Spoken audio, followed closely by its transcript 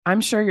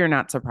I'm sure you're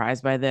not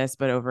surprised by this,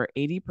 but over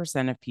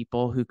 80% of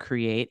people who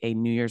create a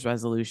New Year's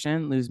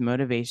resolution lose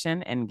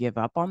motivation and give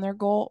up on their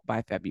goal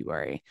by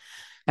February.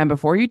 And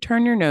before you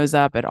turn your nose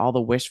up at all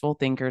the wishful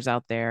thinkers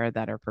out there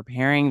that are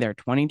preparing their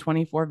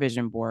 2024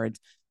 vision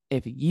boards,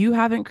 if you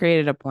haven't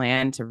created a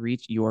plan to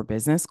reach your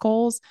business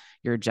goals,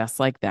 you're just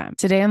like them.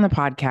 Today on the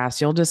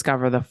podcast, you'll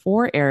discover the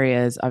 4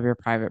 areas of your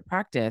private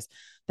practice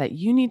that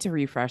you need to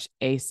refresh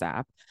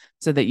ASAP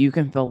so that you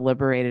can feel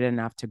liberated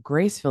enough to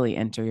gracefully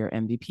enter your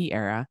MVP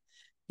era.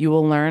 You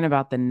will learn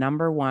about the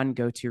number one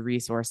go to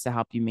resource to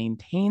help you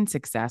maintain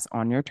success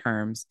on your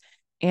terms,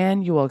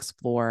 and you will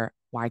explore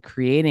why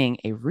creating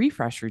a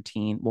refresh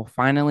routine will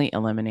finally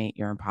eliminate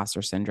your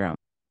imposter syndrome.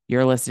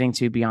 You're listening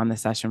to Beyond the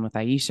Session with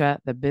Aisha,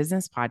 the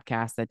business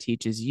podcast that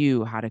teaches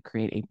you how to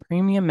create a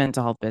premium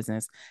mental health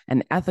business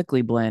and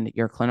ethically blend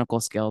your clinical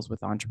skills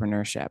with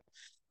entrepreneurship.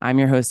 I'm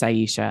your host,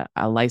 Aisha,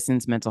 a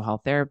licensed mental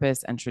health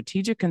therapist and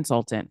strategic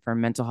consultant for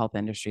mental health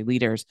industry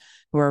leaders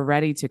who are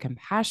ready to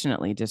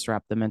compassionately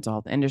disrupt the mental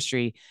health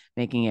industry,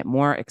 making it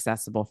more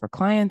accessible for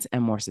clients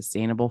and more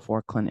sustainable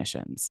for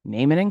clinicians.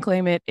 Name it and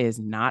claim it is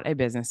not a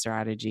business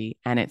strategy,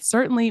 and it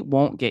certainly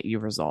won't get you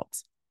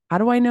results. How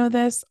do I know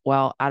this?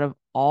 Well, out of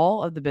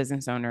all of the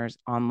business owners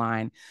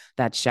online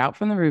that shout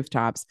from the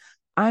rooftops,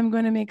 I'm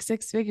going to make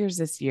 6 figures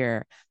this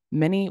year,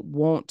 many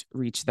won't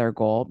reach their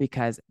goal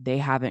because they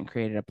haven't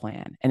created a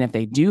plan. And if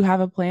they do have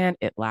a plan,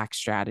 it lacks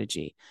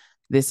strategy.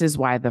 This is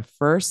why the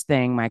first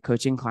thing my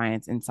coaching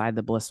clients inside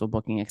the Blissful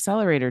Booking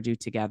Accelerator do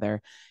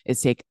together is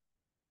take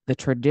the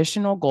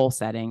traditional goal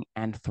setting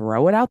and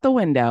throw it out the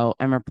window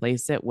and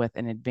replace it with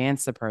an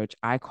advanced approach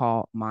I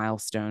call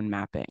milestone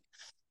mapping.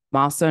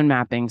 Milestone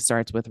mapping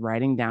starts with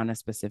writing down a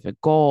specific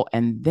goal,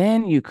 and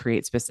then you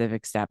create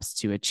specific steps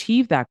to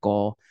achieve that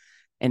goal,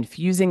 and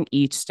fusing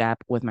each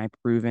step with my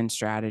proven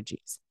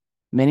strategies.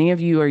 Many of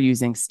you are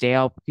using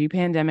stale pre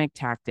pandemic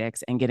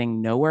tactics and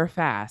getting nowhere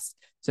fast.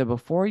 So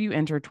before you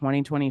enter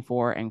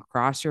 2024 and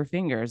cross your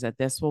fingers that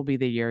this will be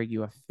the year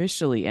you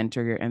officially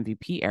enter your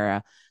MVP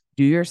era,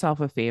 do yourself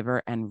a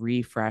favor and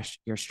refresh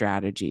your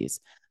strategies.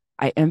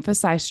 I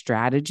emphasize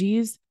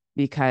strategies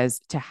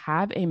because to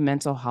have a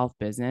mental health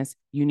business,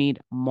 you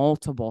need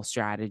multiple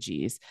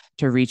strategies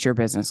to reach your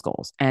business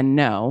goals. And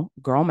no,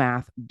 girl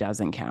math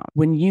doesn't count.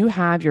 When you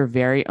have your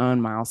very own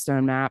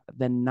milestone map,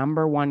 the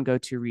number one go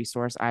to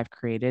resource I've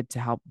created to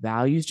help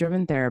values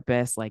driven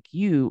therapists like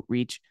you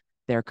reach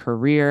their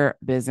career,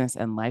 business,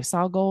 and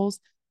lifestyle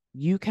goals,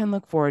 you can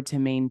look forward to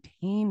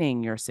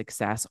maintaining your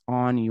success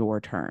on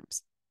your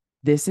terms.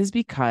 This is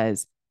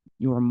because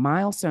your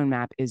milestone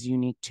map is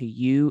unique to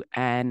you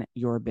and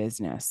your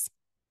business.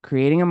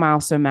 Creating a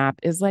milestone map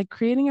is like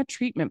creating a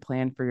treatment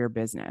plan for your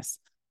business.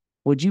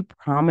 Would you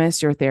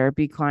promise your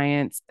therapy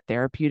clients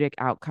therapeutic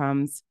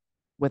outcomes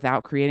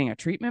without creating a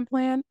treatment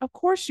plan? Of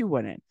course you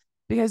wouldn't,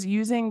 because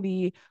using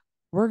the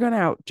we're going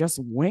to just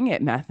wing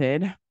it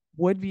method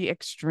would be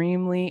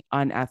extremely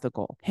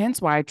unethical.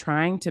 Hence why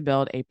trying to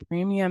build a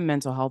premium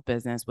mental health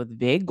business with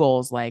vague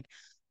goals like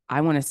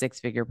I want a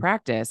 6 figure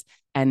practice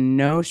and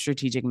no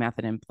strategic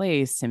method in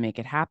place to make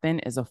it happen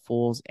is a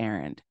fool's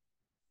errand.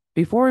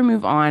 Before we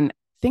move on,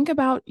 think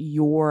about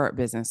your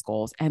business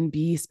goals and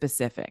be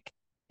specific.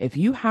 If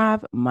you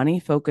have money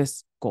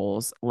focused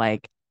goals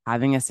like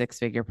having a 6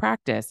 figure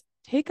practice,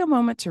 take a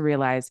moment to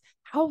realize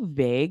how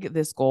vague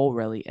this goal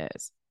really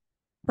is.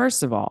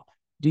 First of all,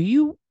 do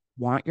you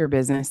want your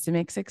business to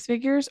make 6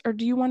 figures or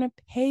do you want to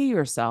pay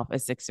yourself a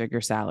 6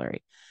 figure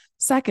salary?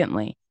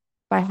 Secondly,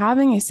 by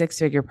having a 6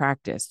 figure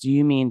practice, do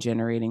you mean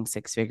generating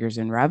 6 figures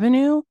in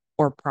revenue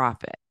or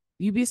profit?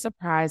 You'd be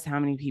surprised how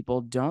many people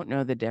don't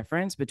know the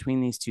difference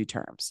between these two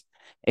terms.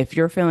 If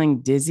you're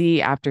feeling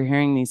dizzy after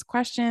hearing these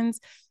questions,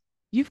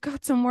 you've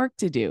got some work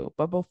to do.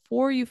 But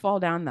before you fall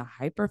down the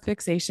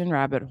hyperfixation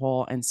rabbit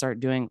hole and start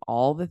doing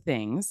all the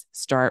things,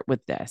 start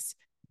with this.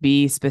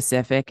 Be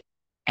specific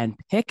and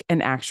pick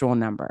an actual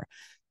number.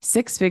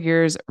 6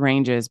 figures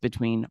ranges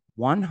between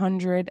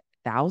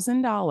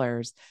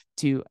 $100,000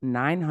 to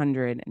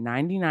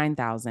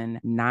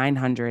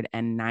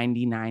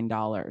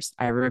 $999,999.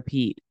 I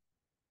repeat,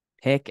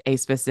 pick a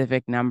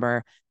specific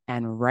number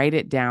and write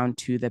it down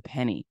to the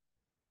penny.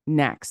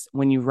 Next,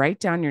 when you write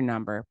down your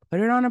number,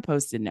 put it on a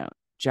post-it note,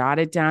 jot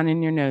it down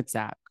in your notes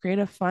app, create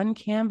a fun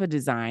Canva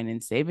design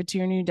and save it to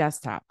your new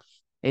desktop.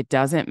 It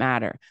doesn't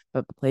matter,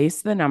 but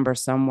place the number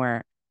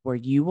somewhere where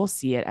you will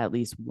see it at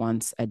least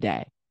once a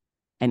day.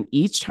 And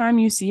each time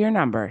you see your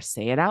number,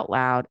 say it out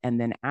loud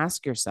and then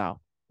ask yourself,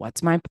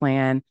 what's my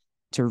plan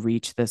to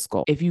reach this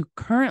goal? If you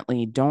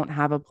currently don't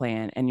have a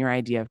plan and your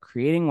idea of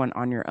creating one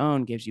on your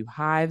own gives you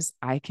hives,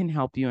 I can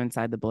help you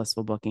inside the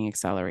Blissful Booking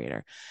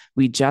Accelerator.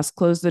 We just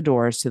closed the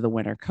doors to the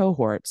winter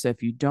cohort. So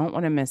if you don't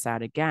want to miss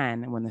out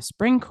again when the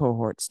spring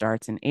cohort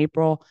starts in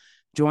April,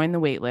 join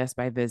the waitlist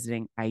by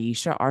visiting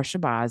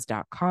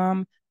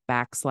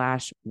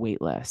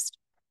aishaarshabazz.com/waitlist.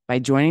 By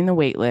joining the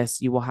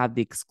waitlist, you will have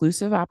the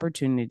exclusive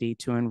opportunity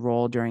to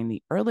enroll during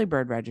the early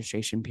bird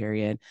registration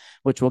period,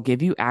 which will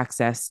give you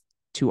access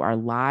to our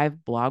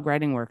live blog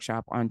writing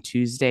workshop on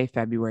Tuesday,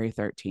 February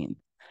 13th.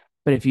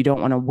 But if you don't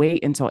want to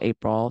wait until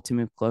April to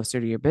move closer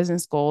to your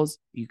business goals,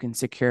 you can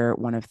secure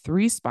one of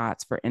 3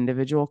 spots for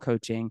individual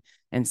coaching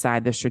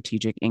inside the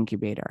strategic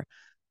incubator.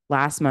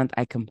 Last month,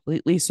 I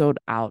completely sold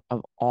out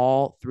of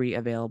all 3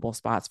 available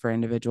spots for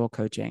individual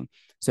coaching.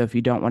 So if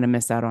you don't want to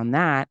miss out on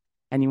that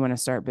and you want to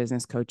start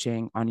business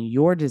coaching on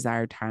your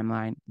desired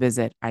timeline,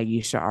 visit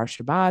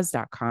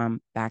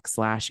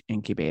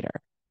aishaarshbaz.com/incubator.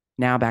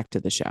 Now back to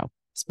the show.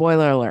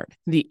 Spoiler alert,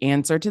 the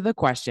answer to the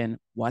question,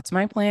 what's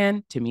my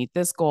plan to meet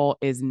this goal,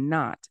 is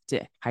not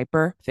to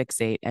hyper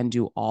fixate and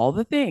do all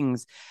the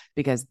things,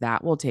 because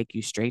that will take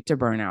you straight to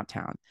burnout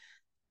town.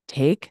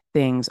 Take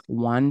things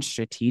one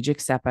strategic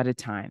step at a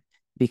time,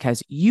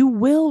 because you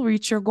will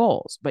reach your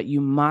goals, but you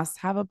must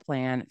have a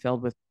plan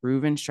filled with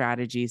proven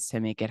strategies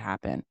to make it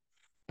happen.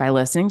 By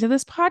listening to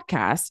this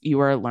podcast, you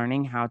are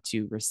learning how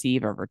to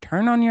receive a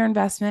return on your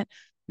investment,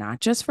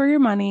 not just for your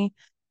money,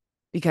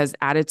 because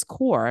at its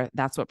core,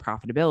 that's what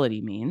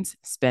profitability means: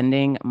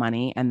 spending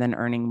money and then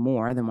earning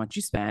more than what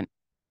you spent.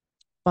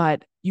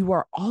 But you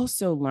are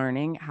also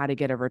learning how to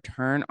get a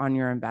return on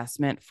your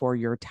investment for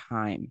your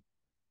time.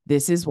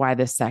 This is why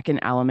the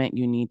second element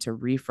you need to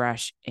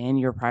refresh in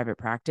your private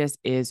practice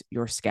is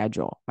your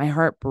schedule. My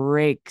heart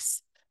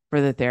breaks for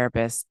the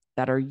therapists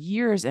that are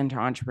years into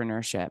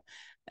entrepreneurship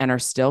and are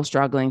still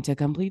struggling to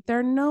complete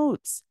their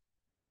notes.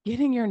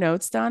 Getting your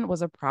notes done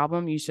was a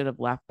problem you should have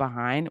left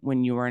behind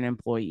when you were an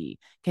employee.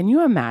 Can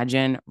you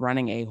imagine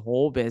running a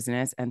whole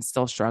business and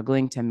still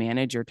struggling to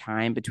manage your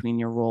time between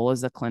your role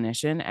as a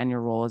clinician and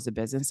your role as a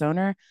business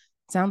owner?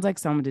 Sounds like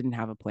someone didn't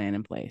have a plan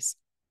in place.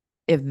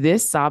 If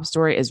this sob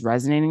story is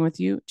resonating with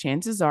you,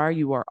 chances are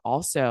you are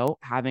also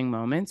having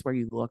moments where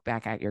you look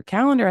back at your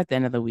calendar at the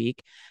end of the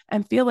week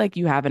and feel like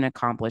you haven't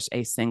accomplished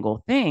a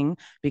single thing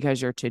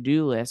because your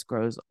to-do list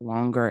grows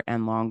longer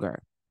and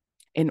longer.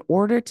 In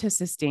order to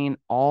sustain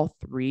all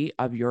 3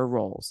 of your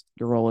roles,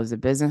 your role as a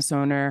business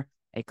owner,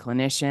 a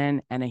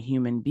clinician, and a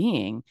human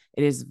being,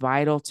 it is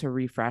vital to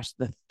refresh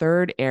the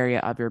third area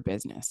of your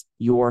business,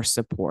 your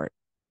support.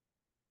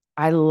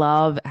 I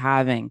love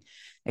having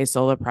a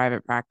solo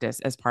private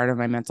practice as part of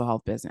my mental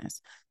health business,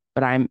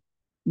 but I'm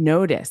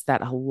noticed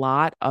that a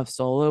lot of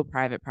solo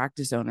private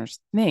practice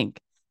owners think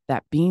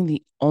that being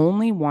the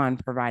only one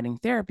providing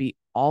therapy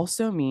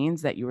also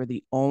means that you are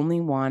the only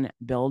one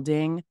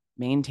building,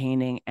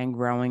 maintaining, and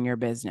growing your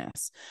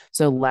business.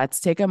 So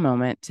let's take a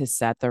moment to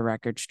set the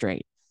record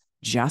straight.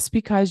 Just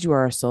because you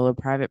are a solo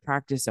private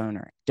practice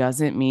owner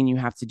doesn't mean you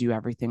have to do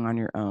everything on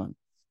your own.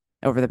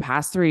 Over the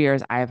past 3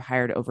 years, I have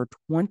hired over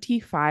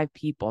 25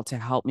 people to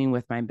help me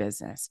with my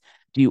business.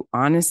 Do you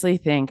honestly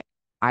think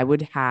I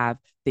would have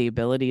the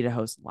ability to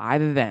host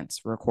live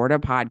events, record a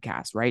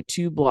podcast, write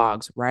 2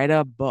 blogs, write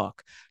a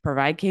book,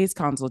 provide case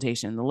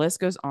consultation? The list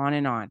goes on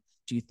and on.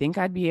 Do you think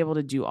I'd be able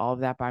to do all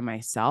of that by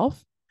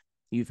myself?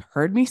 You've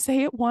heard me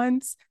say it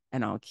once,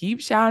 and I'll keep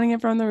shouting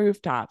it from the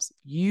rooftops.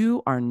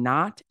 You are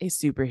not a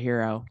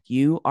superhero.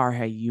 You are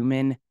a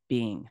human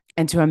being.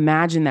 And to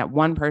imagine that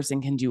one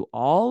person can do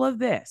all of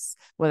this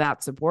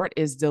without support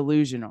is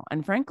delusional.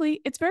 And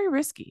frankly, it's very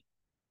risky.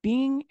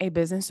 Being a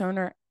business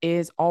owner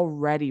is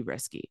already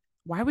risky.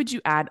 Why would you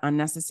add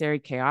unnecessary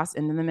chaos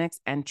into the mix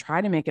and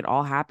try to make it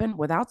all happen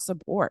without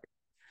support?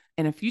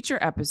 In a future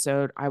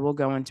episode, I will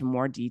go into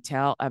more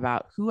detail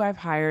about who I've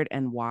hired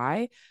and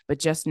why, but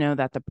just know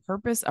that the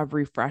purpose of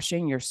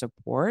refreshing your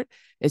support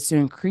is to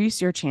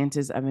increase your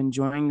chances of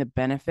enjoying the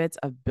benefits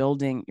of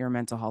building your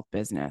mental health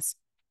business.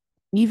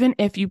 Even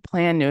if you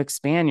plan to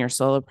expand your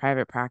solo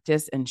private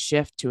practice and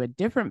shift to a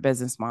different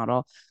business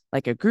model,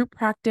 like a group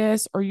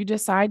practice, or you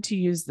decide to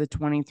use the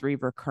 23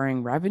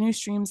 recurring revenue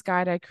streams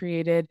guide I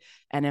created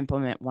and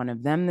implement one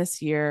of them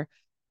this year,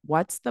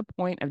 what's the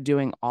point of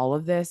doing all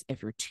of this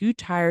if you're too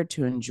tired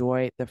to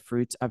enjoy the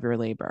fruits of your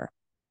labor?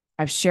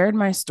 I've shared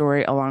my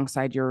story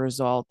alongside your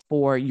result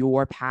for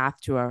your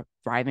path to a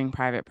thriving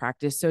private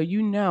practice. So,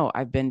 you know,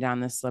 I've been down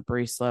this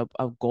slippery slope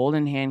of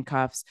golden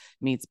handcuffs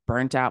meets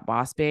burnt out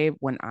boss babe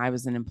when I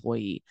was an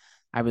employee.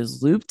 I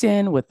was looped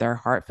in with their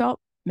heartfelt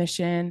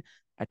mission,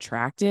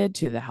 attracted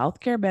to the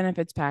healthcare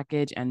benefits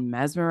package, and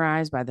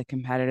mesmerized by the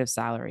competitive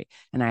salary.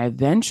 And I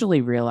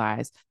eventually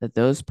realized that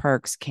those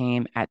perks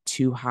came at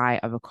too high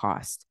of a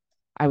cost.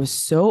 I was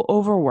so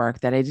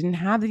overworked that I didn't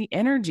have the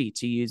energy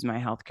to use my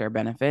healthcare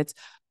benefits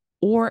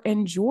or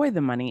enjoy the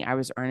money I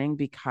was earning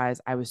because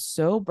I was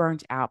so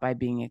burnt out by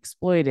being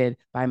exploited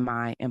by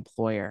my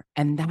employer.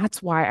 And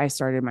that's why I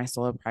started my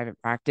solo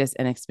private practice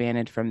and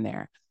expanded from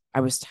there. I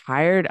was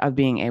tired of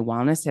being a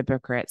wellness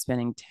hypocrite,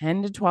 spending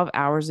 10 to 12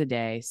 hours a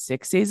day,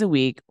 6 days a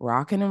week,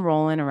 rocking and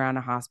rolling around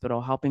a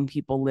hospital, helping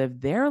people live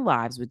their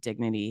lives with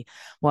dignity,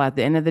 while at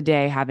the end of the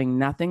day, having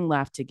nothing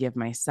left to give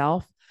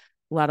myself,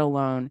 let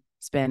alone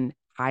spend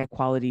high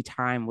quality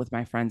time with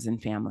my friends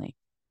and family.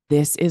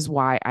 This is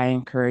why I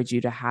encourage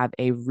you to have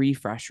a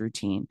refresh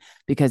routine,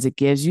 because it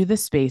gives you the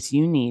space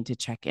you need to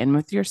check in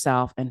with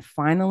yourself and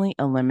finally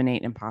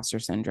eliminate imposter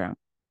syndrome.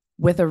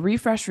 With a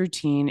refresh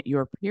routine,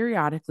 you're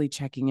periodically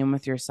checking in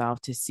with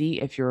yourself to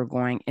see if you're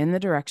going in the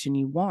direction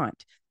you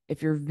want,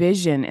 if your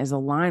vision is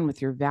aligned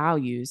with your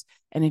values,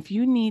 and if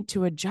you need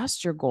to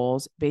adjust your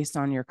goals based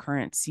on your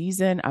current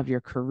season of your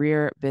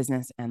career,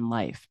 business, and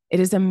life. It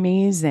is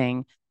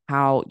amazing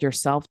how your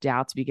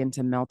self-doubts begin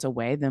to melt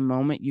away the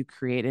moment you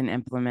create and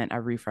implement a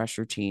refresh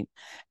routine.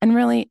 And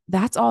really,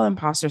 that's all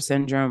imposter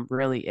syndrome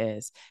really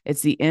is.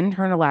 It's the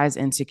internalized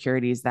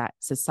insecurities that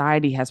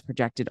society has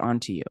projected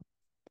onto you.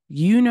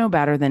 You know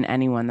better than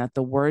anyone that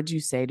the words you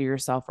say to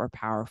yourself are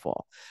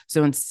powerful.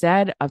 So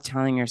instead of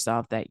telling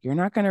yourself that you're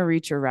not going to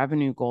reach your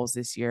revenue goals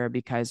this year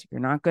because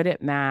you're not good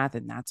at math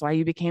and that's why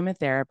you became a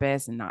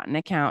therapist and not an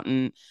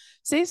accountant,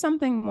 say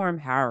something more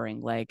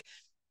empowering like,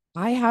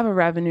 I have a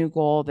revenue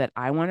goal that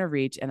I want to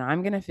reach, and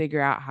I'm going to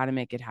figure out how to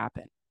make it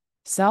happen.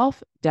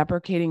 Self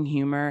deprecating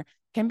humor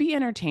can be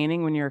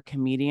entertaining when you're a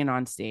comedian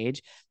on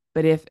stage.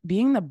 But if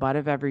being the butt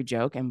of every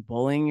joke and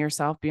bullying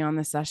yourself beyond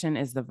the session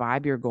is the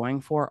vibe you're going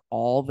for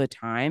all the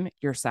time,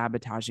 you're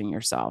sabotaging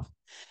yourself.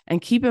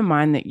 And keep in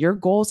mind that your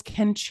goals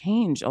can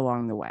change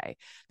along the way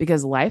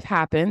because life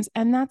happens,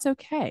 and that's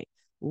okay.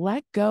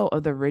 Let go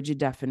of the rigid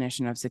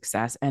definition of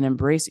success and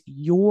embrace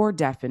your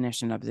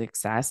definition of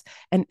success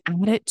and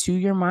add it to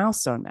your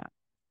milestone map.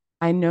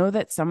 I know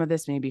that some of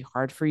this may be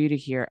hard for you to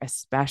hear,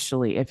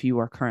 especially if you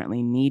are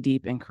currently knee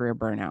deep in career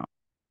burnout.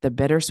 The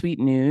bittersweet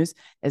news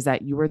is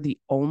that you are the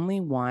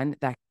only one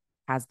that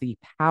has the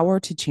power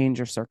to change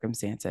your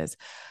circumstances.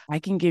 I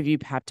can give you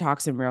pep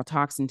talks and real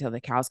talks until the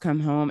cows come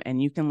home,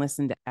 and you can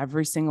listen to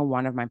every single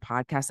one of my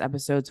podcast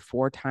episodes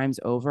 4 times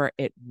over.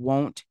 It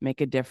won't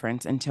make a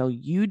difference until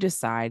you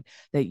decide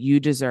that you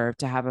deserve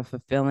to have a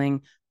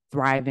fulfilling,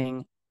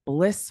 thriving,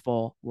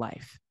 blissful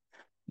life.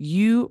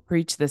 You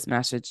preach this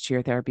message to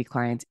your therapy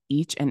clients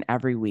each and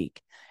every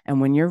week. And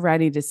when you're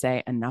ready to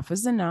say enough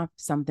is enough,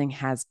 something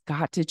has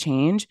got to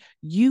change,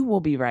 you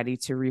will be ready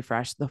to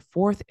refresh the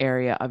fourth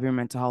area of your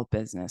mental health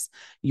business,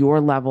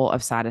 your level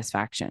of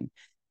satisfaction.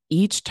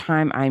 Each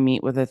time I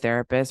meet with a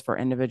therapist for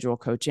individual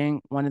coaching,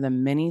 one of the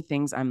many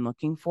things I'm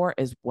looking for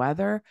is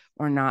whether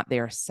or not they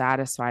are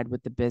satisfied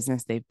with the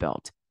business they've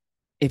built.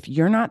 If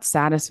you're not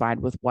satisfied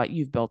with what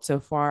you've built so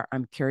far,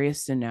 I'm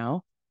curious to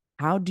know,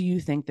 how do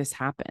you think this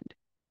happened?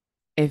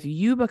 If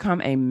you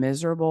become a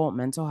miserable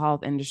mental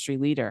health industry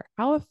leader,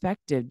 how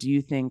effective do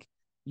you think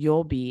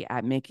you'll be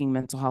at making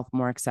mental health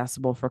more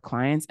accessible for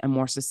clients and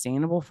more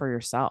sustainable for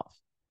yourself?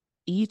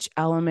 Each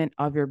element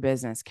of your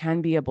business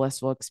can be a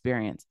blissful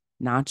experience,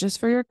 not just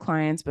for your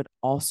clients, but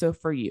also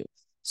for you.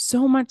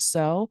 So much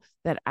so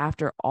that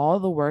after all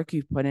the work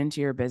you've put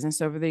into your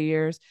business over the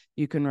years,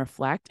 you can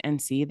reflect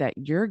and see that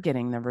you're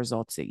getting the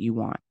results that you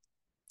want.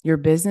 Your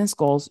business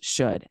goals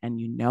should, and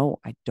you know,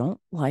 I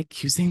don't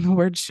like using the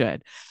word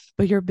should,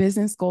 but your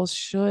business goals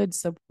should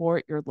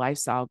support your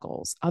lifestyle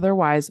goals.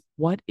 Otherwise,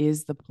 what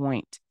is the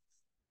point?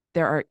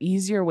 There are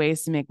easier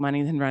ways to make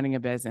money than running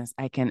a business.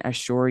 I can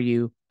assure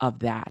you of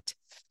that.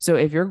 So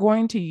if you're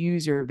going to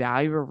use your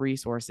valuable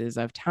resources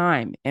of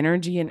time,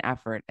 energy and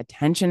effort,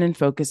 attention and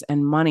focus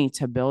and money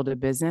to build a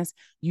business,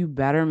 you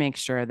better make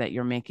sure that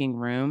you're making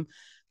room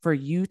for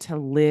you to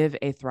live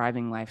a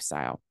thriving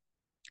lifestyle.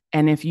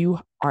 And if you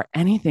are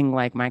anything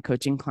like my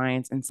coaching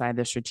clients inside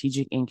the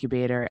Strategic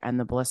Incubator and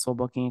the Blissful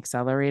Booking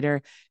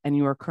Accelerator, and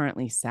you are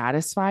currently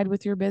satisfied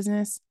with your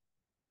business,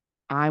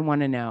 I want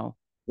to know,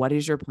 what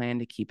is your plan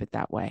to keep it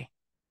that way?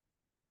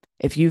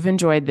 If you've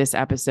enjoyed this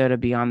episode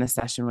of Beyond the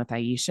Session with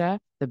Aisha,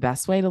 the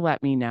best way to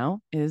let me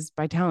know is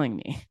by telling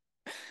me.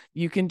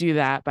 You can do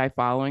that by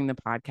following the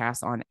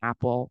podcast on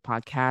Apple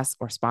Podcasts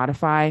or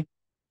Spotify.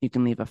 You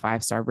can leave a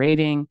 5-star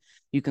rating.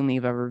 You can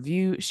leave a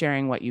review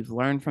sharing what you've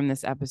learned from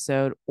this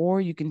episode,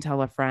 or you can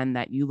tell a friend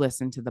that you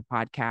listen to the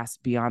podcast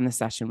Beyond the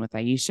Session with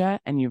Aisha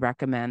and you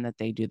recommend that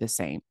they do the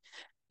same.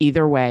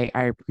 Either way,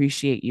 I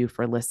appreciate you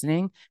for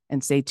listening,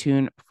 and stay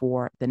tuned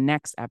for the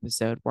next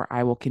episode where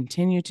I will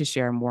continue to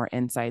share more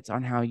insights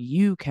on how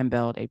you can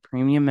build a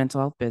premium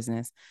mental health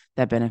business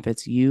that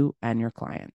benefits you and your clients.